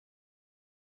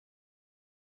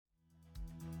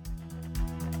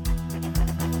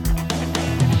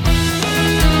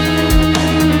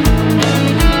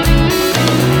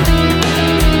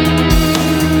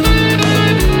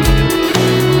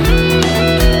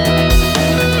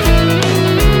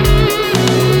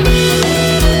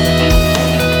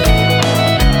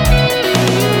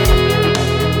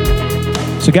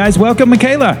So guys, welcome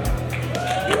Michaela.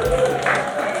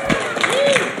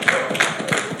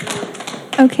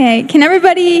 Okay, can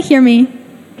everybody hear me?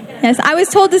 Yes, I was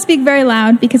told to speak very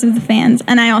loud because of the fans,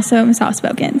 and I also am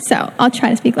soft-spoken, so I'll try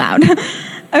to speak loud.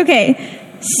 Okay,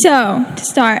 so to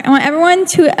start, I want everyone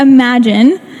to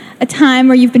imagine a time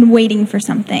where you've been waiting for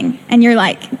something, and you're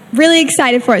like really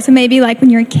excited for it. So maybe like when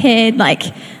you're a kid, like,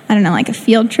 I don't know, like a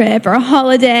field trip or a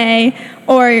holiday,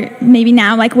 or maybe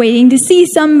now like waiting to see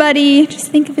somebody.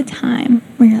 Just think of a time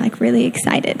where you're like really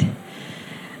excited.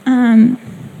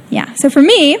 Yeah, so for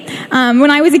me,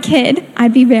 when I was a kid,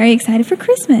 I'd be very excited for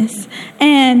Christmas.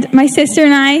 And my sister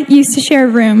and I used to share a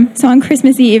room. So on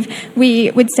Christmas Eve,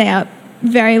 we would stay up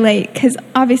very late because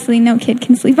obviously no kid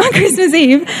can sleep on Christmas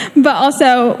Eve. But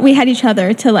also we had each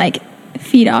other to like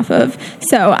feed off of.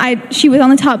 So she was on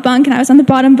the top bunk and I was on the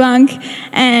bottom bunk.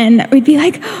 And we'd be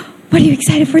like, what are you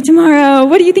excited for tomorrow?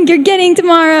 What do you think you're getting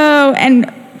tomorrow?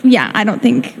 And yeah, I don't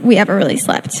think we ever really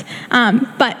slept.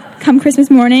 But come Christmas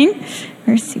morning,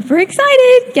 we're super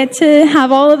excited, get to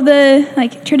have all of the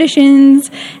like traditions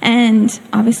and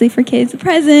obviously for kids, the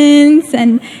presents,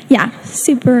 and yeah,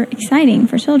 super exciting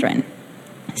for children.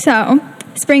 So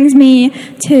this brings me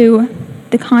to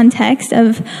the context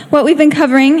of what we've been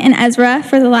covering in Ezra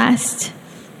for the last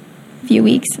few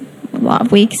weeks, a lot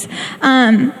of weeks.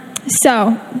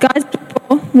 So God's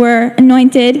people were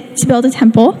anointed to build a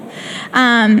temple.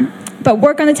 But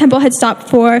work on the temple had stopped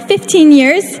for 15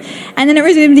 years, and then it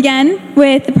resumed again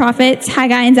with the prophets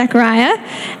Haggai and Zechariah.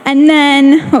 And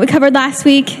then what we covered last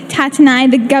week, Tatanai,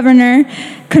 the governor,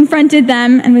 confronted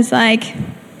them and was like,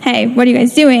 hey, what are you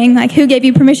guys doing? Like, who gave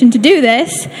you permission to do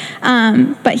this?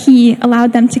 But he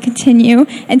allowed them to continue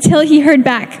until he heard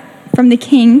back from the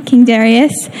king, King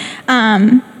Darius.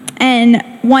 And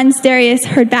once Darius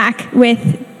heard back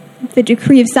with the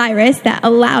decree of Cyrus that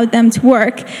allowed them to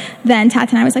work, then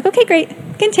Tatanai was like, okay, great,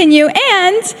 continue.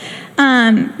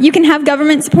 And you can have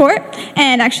government support.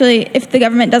 And actually, if the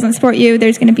government doesn't support you,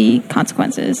 there's going to be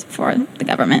consequences for the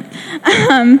government.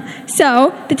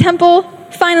 So the temple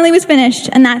finally was finished,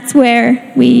 and that's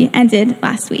where we ended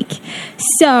last week.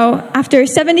 So after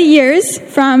 70 years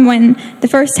from when the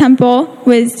first temple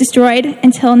was destroyed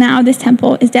until now this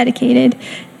temple is dedicated,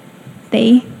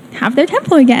 they have their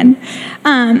temple again.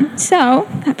 So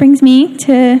that brings me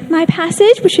to my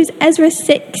passage, which is Ezra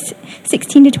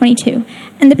 6:16 to 22.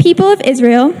 And the people of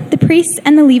Israel, the priests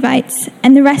and the Levites,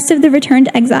 and the rest of the returned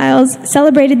exiles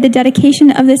celebrated the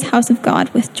dedication of this house of God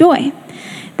with joy.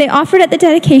 They offered at the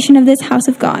dedication of this house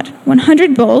of God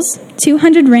 100 bulls,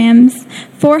 200 rams,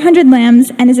 400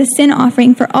 lambs, and as a sin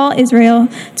offering for all Israel,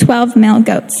 12 male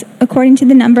goats, according to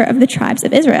the number of the tribes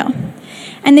of Israel.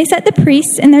 And they set the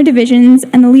priests in their divisions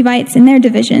and the Levites in their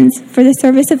divisions for the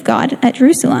service of God at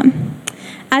Jerusalem,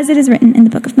 as it is written in the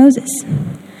book of Moses.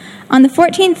 On the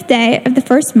 14th day of the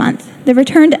first month, the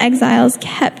returned exiles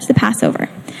kept the Passover,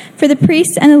 for the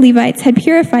priests and the Levites had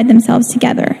purified themselves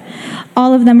together.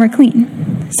 All of them were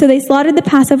clean. So they slaughtered the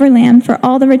Passover lamb for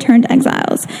all the returned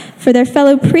exiles, for their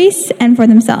fellow priests and for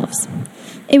themselves.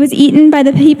 It was eaten by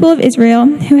the people of Israel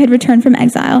who had returned from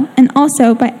exile, and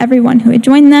also by everyone who had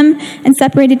joined them and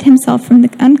separated himself from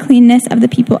the uncleanness of the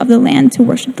people of the land to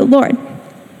worship the Lord,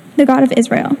 the God of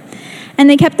Israel. And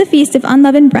they kept the feast of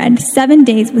unleavened bread 7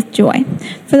 days with joy,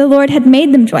 for the Lord had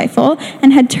made them joyful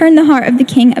and had turned the heart of the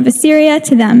king of Assyria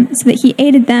to them, so that he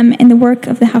aided them in the work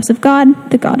of the house of God,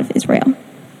 the God of Israel.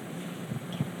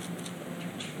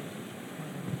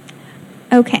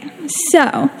 Okay,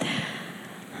 so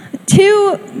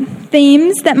two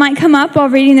themes that might come up while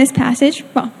reading this passage.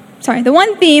 The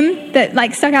one theme that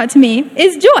stuck out to me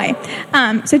is joy.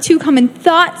 So two common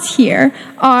thoughts here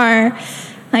are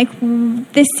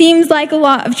this seems like a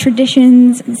lot of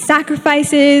traditions and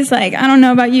sacrifices. I don't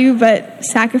know about you, but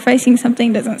sacrificing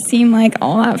something doesn't seem like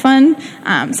all that fun.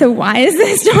 So why is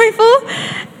this joyful?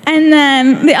 And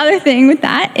then the other thing with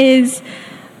that is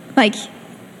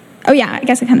oh yeah, I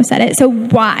guess I kind of said it. So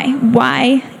why?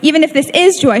 Why? Even if this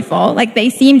is joyful, they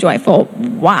seem joyful,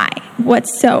 why?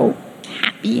 What's so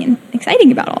happy and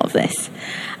exciting about all of this?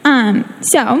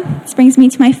 So this brings me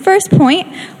to my first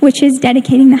point, which is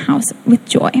dedicating the house with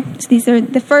joy. So these are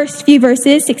the first few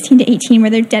verses, 16 to 18,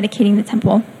 where they're dedicating the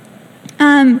temple.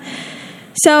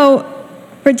 So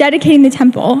for dedicating the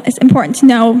temple, it's important to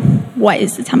know what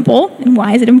is the temple and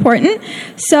why is it important.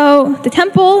 So the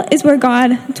temple is where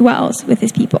God dwells with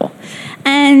his people.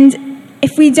 And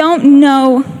if we don't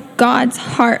know God's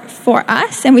heart for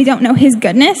us and we don't know his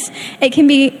goodness, it can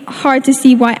be hard to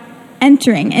see why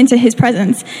entering into his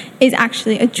presence is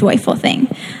actually a joyful thing.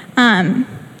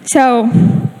 So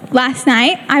last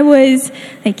night I was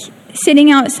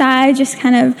sitting outside, just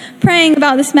kind of praying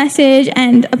about this message,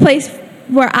 and a place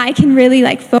where I can really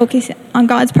like focus on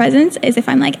God's presence is if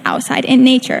I'm like outside in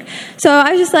nature. So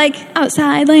I was just like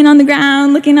outside, laying on the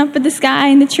ground, looking up at the sky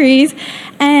and the trees,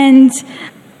 and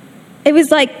it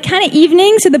was like kind of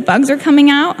evening, so the bugs were coming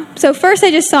out. So first I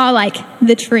just saw like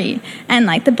the tree and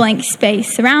like the blank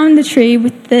space around the tree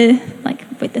with the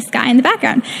sky in the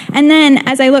background. And then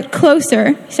as I looked closer,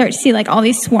 you start to see like all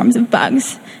these swarms of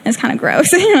bugs. It's kind of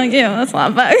gross. You're like, ew, that's a lot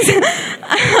of bugs.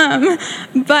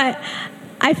 But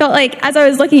I felt like as I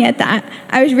was looking at that,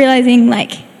 I was realizing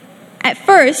like at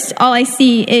first all I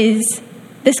see is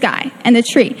the sky and the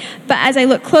tree. But as I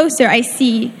look closer, I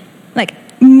see like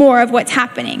more of what's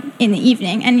happening in the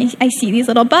evening. And I see these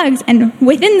little bugs. And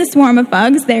within the swarm of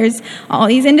bugs, there's all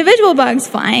these individual bugs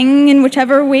flying in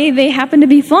whichever way they happen to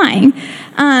be flying.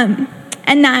 And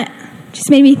that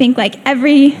just made me think like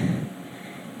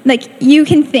you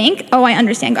can think, oh, I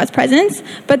understand God's presence,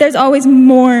 but there's always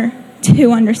more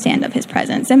to understand of his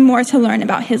presence and more to learn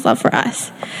about his love for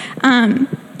us.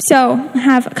 So I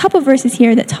have a couple verses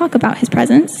here that talk about his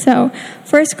presence. So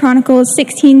 1 Chronicles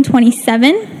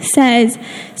 16:27 says,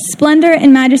 "Splendor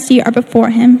and majesty are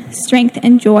before him, strength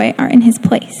and joy are in his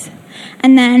place."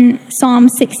 And then Psalm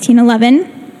 16:11,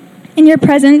 "In your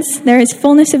presence there is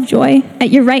fullness of joy,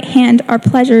 at your right hand are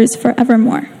pleasures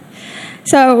forevermore."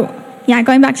 So yeah,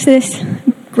 going back to this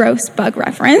gross bug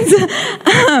reference,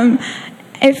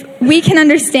 if we can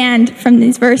understand from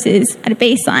these verses at a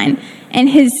baseline, in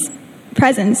his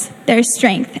presence, there's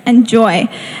strength and joy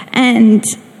and,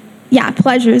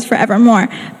 pleasures forevermore.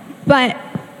 But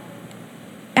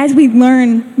as we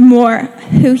learn more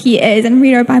who he is and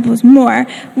read our Bibles more,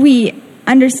 we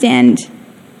understand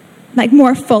like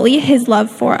more fully his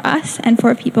love for us and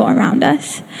for people around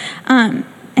us.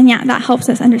 That helps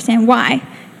us understand why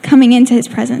coming into his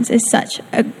presence is such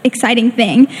an exciting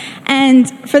thing. And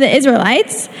for the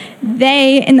Israelites,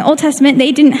 in the Old Testament,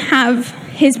 they didn't have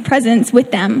his presence with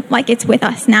them like it's with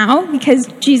us now because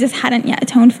Jesus hadn't yet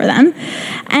atoned for them.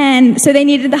 And so they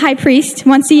needed the high priest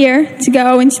once a year to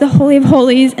go into the Holy of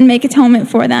Holies and make atonement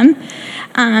for them.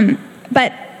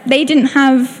 But they didn't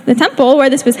have the temple where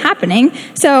this was happening.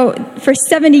 So for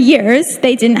 70 years,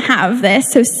 they didn't have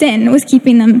this. So sin was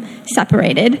keeping them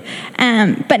separated.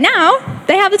 But now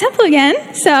they have the temple again.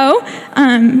 So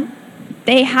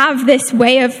they have this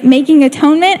way of making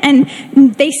atonement, and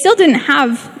they still didn't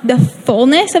have the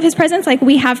fullness of his presence like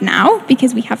we have now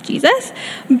because we have Jesus.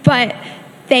 But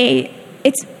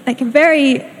it's like a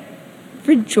very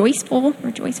rejoiceful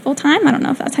time. I don't know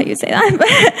if that's how you would say that,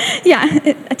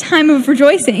 but a time of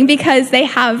rejoicing because they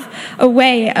have a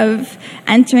way of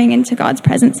entering into God's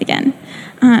presence again.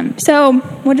 So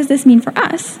what does this mean for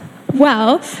us?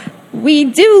 Well, we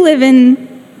do live in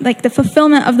like the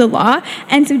fulfillment of the law,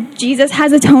 and so Jesus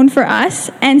has atoned for us,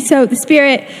 and so the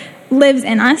Spirit lives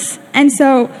in us, and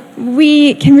so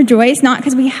we can rejoice not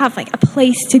because we have like a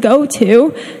place to go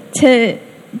to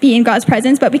be in God's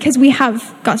presence, but because we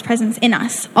have God's presence in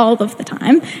us all of the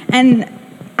time. And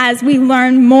as we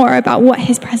learn more about what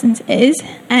his presence is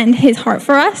and his heart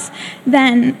for us,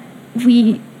 then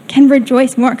we can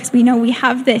rejoice more because we know we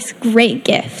have this great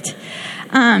gift.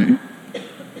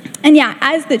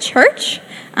 As the church,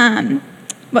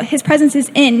 his presence is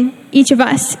in each of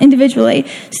us individually.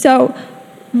 So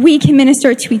we can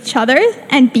minister to each other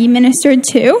and be ministered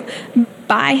to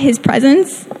by his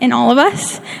presence in all of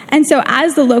us. And so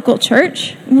as the local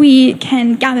church, we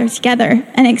can gather together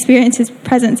and experience his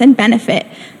presence and benefit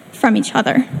from each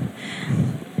other.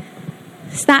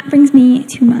 So that brings me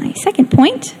to my second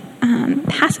point,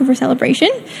 Passover celebration.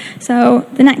 So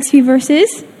the next few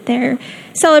verses, they're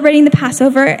celebrating the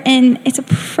Passover, and it's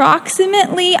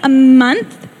approximately a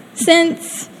month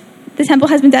since the temple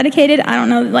has been dedicated. I don't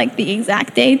know like the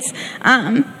exact dates,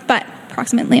 but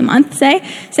approximately a month, say,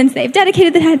 since they've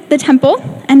dedicated the temple,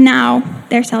 and now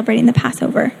they're celebrating the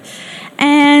Passover.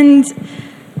 And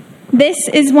this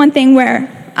is one thing where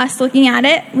us looking at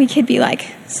it, we could be like,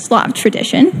 Slav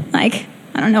tradition. Like,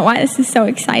 I don't know why this is so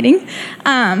exciting.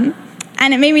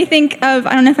 And it made me think of,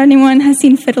 I don't know if anyone has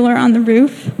seen Fiddler on the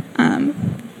Roof.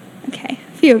 Okay,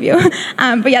 a few of you.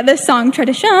 But the song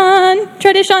Tradition.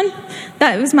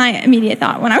 That was my immediate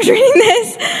thought when I was reading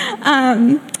this.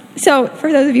 So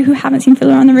for those of you who haven't seen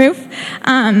Fiddler on the Roof,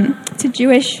 it's a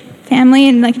Jewish family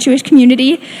and like Jewish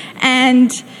community,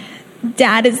 and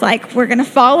dad is like, we're going to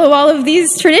follow all of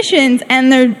these traditions,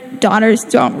 and their daughters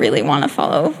don't really want to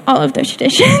follow all of those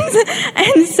traditions.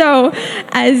 And so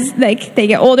as like they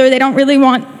get older, they don't really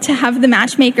want to have the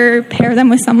matchmaker pair them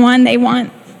with someone. They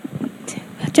want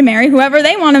to marry whoever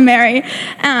they want to marry.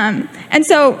 And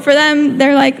so for them,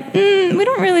 they're like, we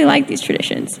don't really like these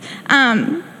traditions.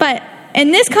 But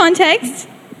in this context,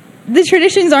 the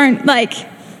traditions aren't like,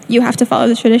 you have to follow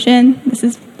the tradition. This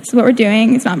is what we're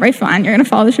doing. It's not very fun. You're going to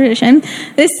follow the tradition.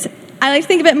 I like to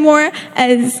think of it more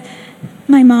as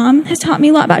my mom has taught me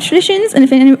a lot about traditions. And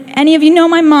if any of you know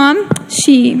my mom,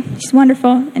 she's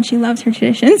wonderful and she loves her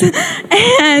traditions.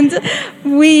 And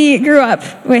we grew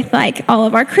up with like all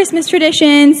of our Christmas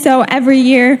traditions. So every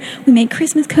year we make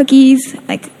Christmas cookies,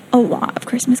 like a lot of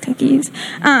Christmas cookies.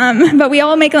 But we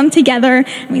all make them together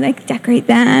and we like decorate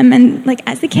them. And like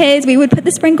as the kids, we would put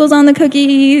the sprinkles on the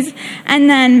cookies. And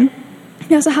then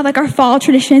we also have like our fall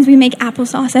traditions. We make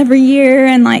applesauce every year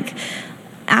and like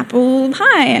apple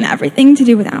pie and everything to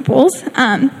do with apples.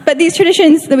 But these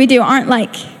traditions that we do aren't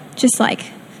like just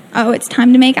like, oh, it's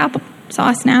time to make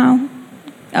applesauce now.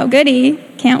 Oh, goody.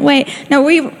 Can't wait. No,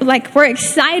 we're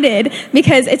excited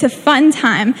because it's a fun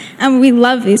time and we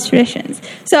love these traditions.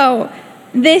 So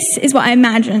this is what I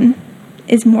imagine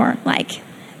is more like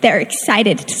they're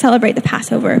excited to celebrate the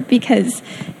Passover because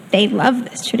they love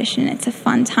this tradition. It's a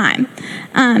fun time.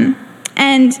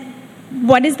 And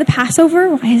what is the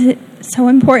Passover? Why is it so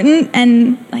important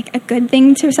and like a good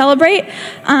thing to celebrate?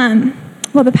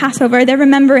 Well, the Passover, they're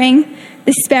remembering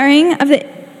the sparing of the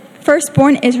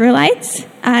firstborn Israelites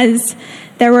as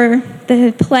there were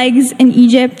the plagues in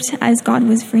Egypt as God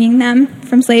was freeing them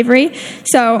from slavery.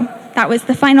 So that was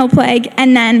the final plague.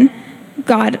 And then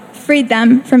God freed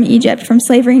them from Egypt, from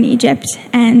slavery in Egypt,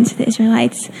 and the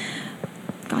Israelites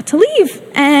got to leave.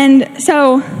 And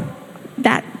so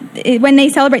when they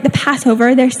celebrate the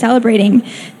Passover, they're celebrating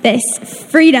this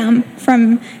freedom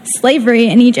from slavery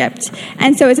in Egypt.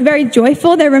 And so it's very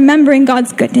joyful. They're remembering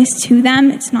God's goodness to them.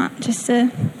 It's not just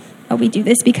we do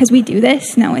this because we do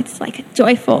this. No, it's like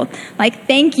joyful. Like,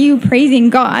 thank you, praising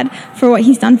God for what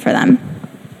he's done for them.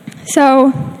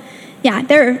 So, yeah,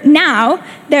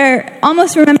 they're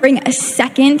almost remembering a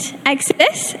second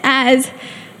Exodus. As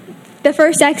the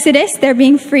first Exodus, they're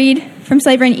being freed from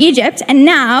slavery in Egypt. And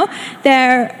now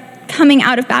they're coming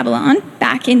out of Babylon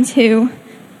back into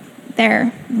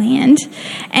their land.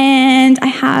 And I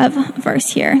have a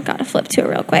verse here. Got to flip to it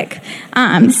real quick.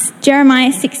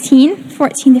 Jeremiah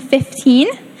 16:14-15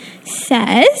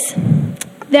 says,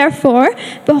 "Therefore,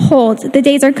 behold, the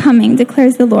days are coming,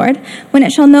 declares the Lord, when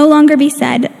it shall no longer be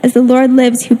said, as the Lord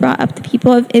lives who brought up the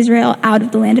people of Israel out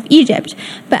of the land of Egypt,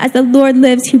 but as the Lord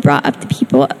lives who brought up the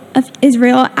people of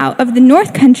Israel out of the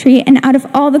north country and out of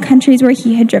all the countries where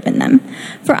he had driven them.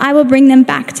 For I will bring them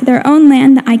back to their own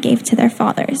land that I gave to their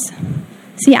fathers."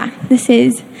 So yeah, this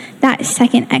is that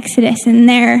second Exodus, and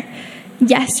they're,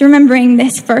 yes, remembering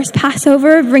this first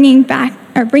Passover, bringing brought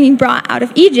out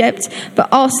of Egypt, but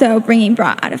also bringing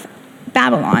brought out of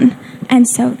Babylon. And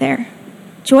so they're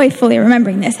joyfully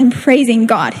remembering this and praising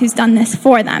God who's done this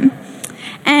for them.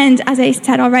 And as I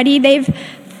said already, they've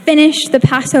finished the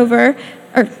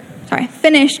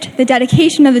finished the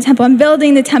dedication of the temple and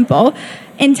building the temple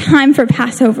in time for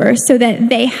Passover so that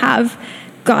they have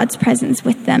God's presence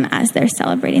with them as they're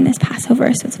celebrating this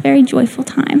Passover. So it's a very joyful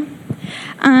time.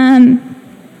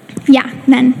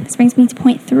 Then this brings me to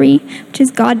point 3, which is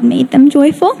God made them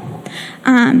joyful.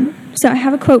 So I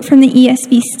have a quote from the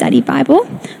ESV Study Bible,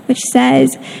 which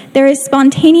says, "There is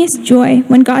spontaneous joy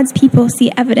when God's people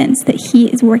see evidence that he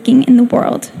is working in the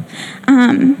world."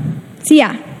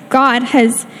 God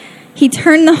he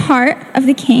turned the heart of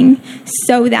the king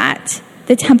so that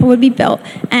the temple would be built,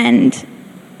 and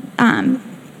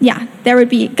there would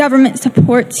be government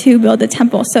support to build the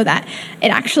temple so that it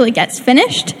actually gets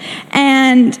finished.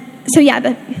 And so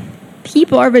the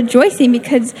people are rejoicing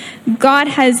because God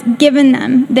has given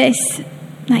them this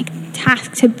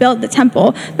task to build the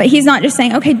temple, but he's not just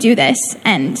saying, okay, do this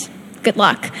and good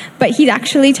luck, but he's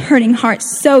actually turning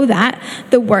hearts so that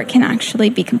the work can actually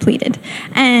be completed.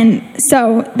 And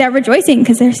so they're rejoicing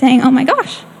because they're saying, oh my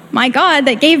gosh, my God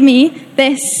that gave me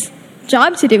this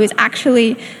job to do is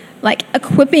actually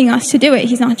equipping us to do it.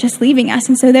 He's not just leaving us.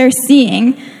 And so they're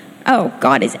seeing, oh,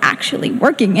 God is actually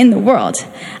working in the world.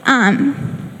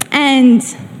 And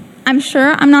I'm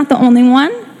sure I'm not the only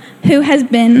one who has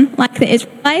been like the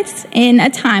Israelites in a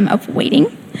time of waiting.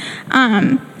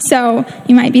 So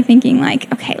you might be thinking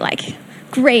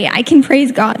great, I can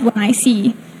praise God when I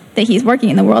see that he's working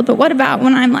in the world. But what about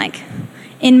when I'm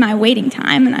in my waiting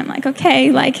time and I'm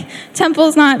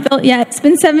temple's not built yet. It's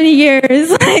been 70 years.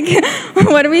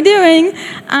 What are we doing?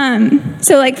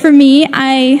 So for me,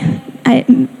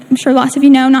 I'm sure lots of you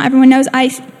know, not everyone knows,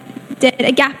 I did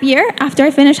a gap year after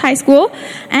I finished high school,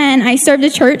 and I served a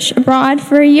church abroad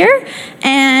for a year.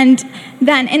 And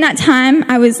then in that time,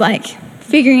 I was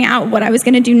figuring out what I was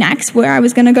going to do next, where I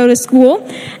was going to go to school.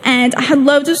 And I had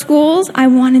loads of schools I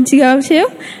wanted to go to.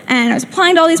 And I was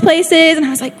applying to all these places. And I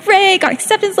was like, great, got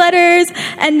acceptance letters.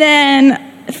 And then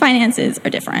finances are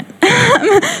different.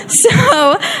 So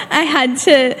I had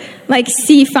to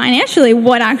see financially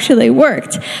what actually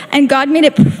worked. And God made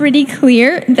it pretty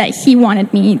clear that he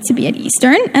wanted me to be at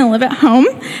Eastern and live at home.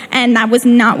 And that was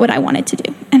not what I wanted to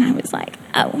do. And I was like,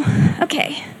 oh,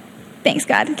 okay. Thanks,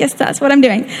 God. Guess that's what I'm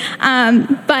doing.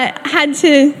 But I had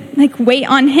to wait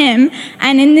on him.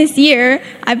 And in this year,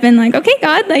 I've been like, okay,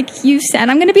 God, you said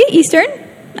I'm going to be at Eastern.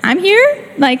 I'm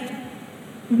here.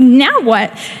 Now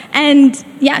what? And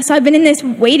so I've been in this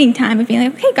waiting time of being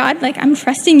like, okay, God, I'm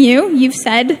trusting you. You've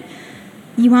said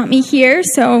you want me here.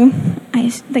 So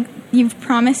you've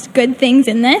promised good things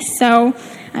in this. So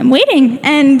I'm waiting.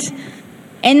 And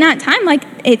in that time,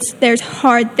 there's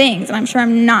hard things. And I'm sure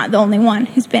I'm not the only one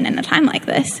who's been in a time like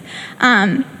this.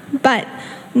 But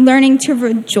learning to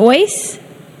rejoice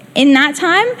in that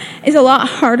time is a lot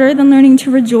harder than learning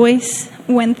to rejoice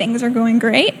when things are going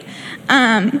great.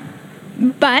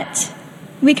 But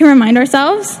we can remind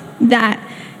ourselves that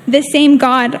the same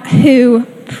God who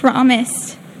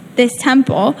promised this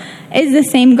temple is the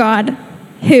same God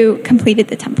who completed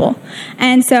the temple.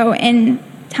 And so in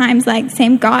times like the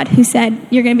same God who said,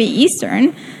 you're going to be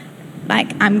Eastern,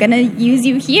 I'm going to use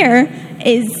you here,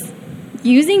 is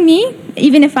using me,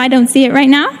 even if I don't see it right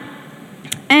now.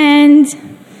 And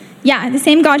the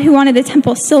same God who wanted the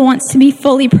temple still wants to be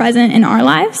fully present in our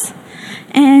lives.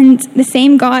 And the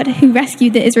same God who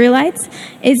rescued the Israelites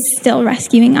is still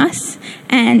rescuing us.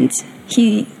 And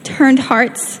he turned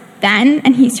hearts then,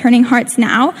 and he's turning hearts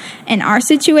now in our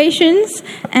situations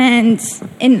and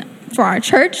for our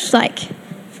church,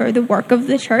 for the work of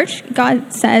the church.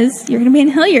 God says, you're going to be in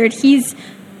Hilliard. He's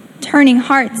turning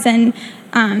hearts and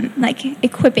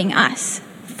equipping us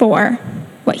for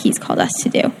what he's called us to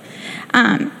do.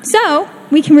 So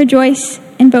we can rejoice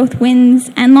in both wins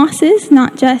and losses,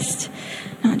 not just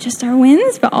our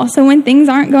wins, but also when things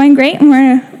aren't going great and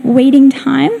we're in a waiting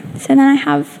time. So then I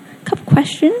have a couple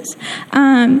questions.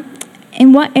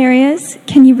 In what areas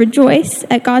can you rejoice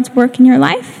at God's work in your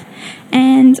life?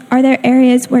 And are there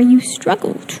areas where you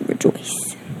struggle to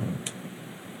rejoice?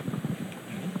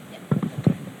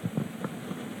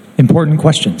 Important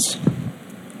questions.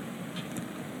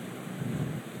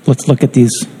 Let's look at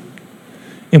these.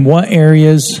 In what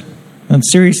areas, and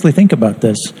seriously think about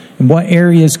this, in what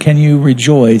areas can you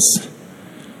rejoice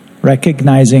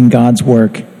recognizing God's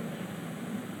work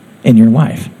in your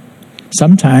life?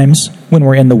 Sometimes when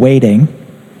we're in the waiting,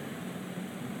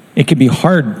 it can be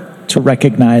hard to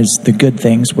recognize the good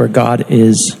things where God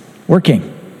is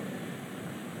working.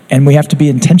 And we have to be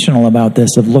intentional about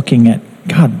this, of looking at,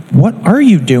 God, what are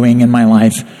you doing in my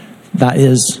life that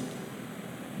is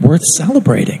worth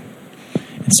celebrating?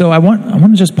 And so I want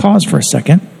to just pause for a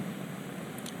second.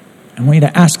 I want you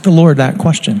to ask the Lord that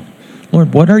question.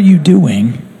 Lord, what are you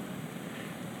doing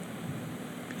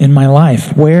in my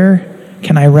life? Where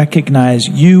can I recognize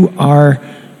you are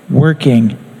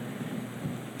working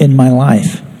in my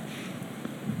life?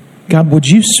 God, would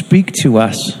you speak to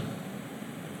us?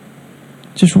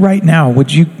 Just right now,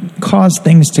 would you cause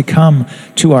things to come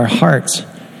to our hearts,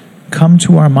 come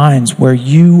to our minds where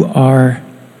you are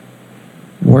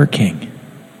working,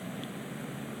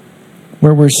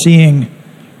 where we're seeing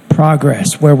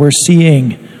progress, where we're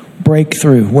seeing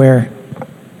breakthrough, where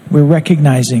we're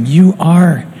recognizing you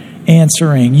are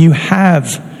answering, you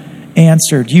have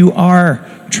answered, you are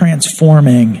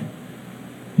transforming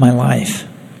my life.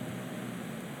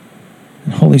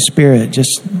 And Holy Spirit,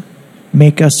 just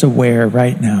make us aware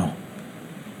right now.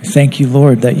 Thank you,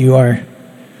 Lord, that you are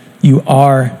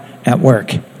at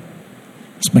work.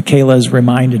 As Michaela has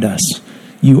reminded us,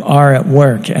 you are at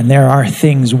work, and there are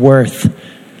things worth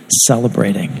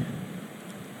celebrating.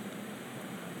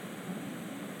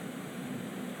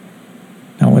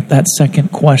 Now, with that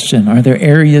second question, are there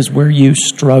areas where you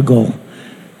struggle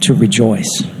to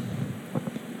rejoice?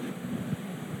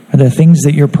 Are there things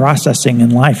that you're processing in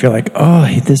life? You're like, oh,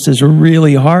 this is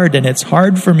really hard, and it's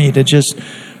hard for me to just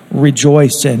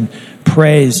rejoice and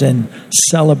praise and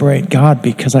celebrate God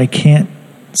because I can't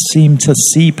seem to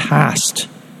see past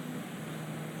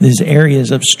these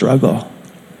areas of struggle.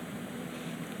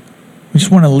 We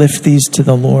just want to lift these to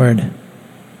the Lord.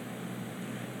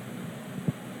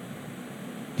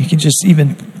 You can just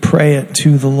even pray it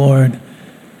to the Lord.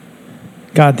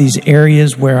 God, these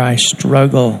areas where I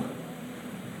struggle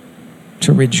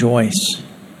to rejoice,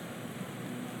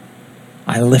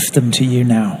 I lift them to you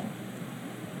now.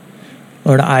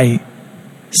 Lord, I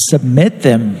submit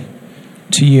them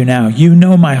to you now. You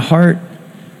know my heart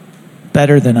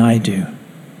better than I do.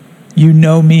 You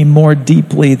know me more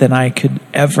deeply than I could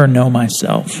ever know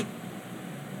myself.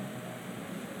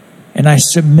 And I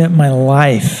submit my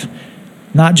life,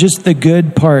 not just the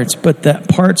good parts, but the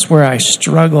parts where I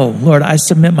struggle. Lord, I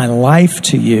submit my life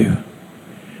to you.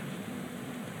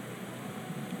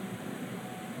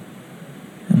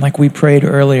 And like we prayed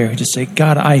earlier, just say,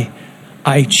 God,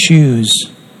 I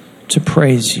choose to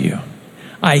praise you.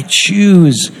 I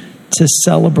choose to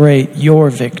celebrate your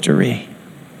victory.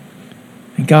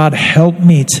 And God, help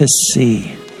me to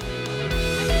see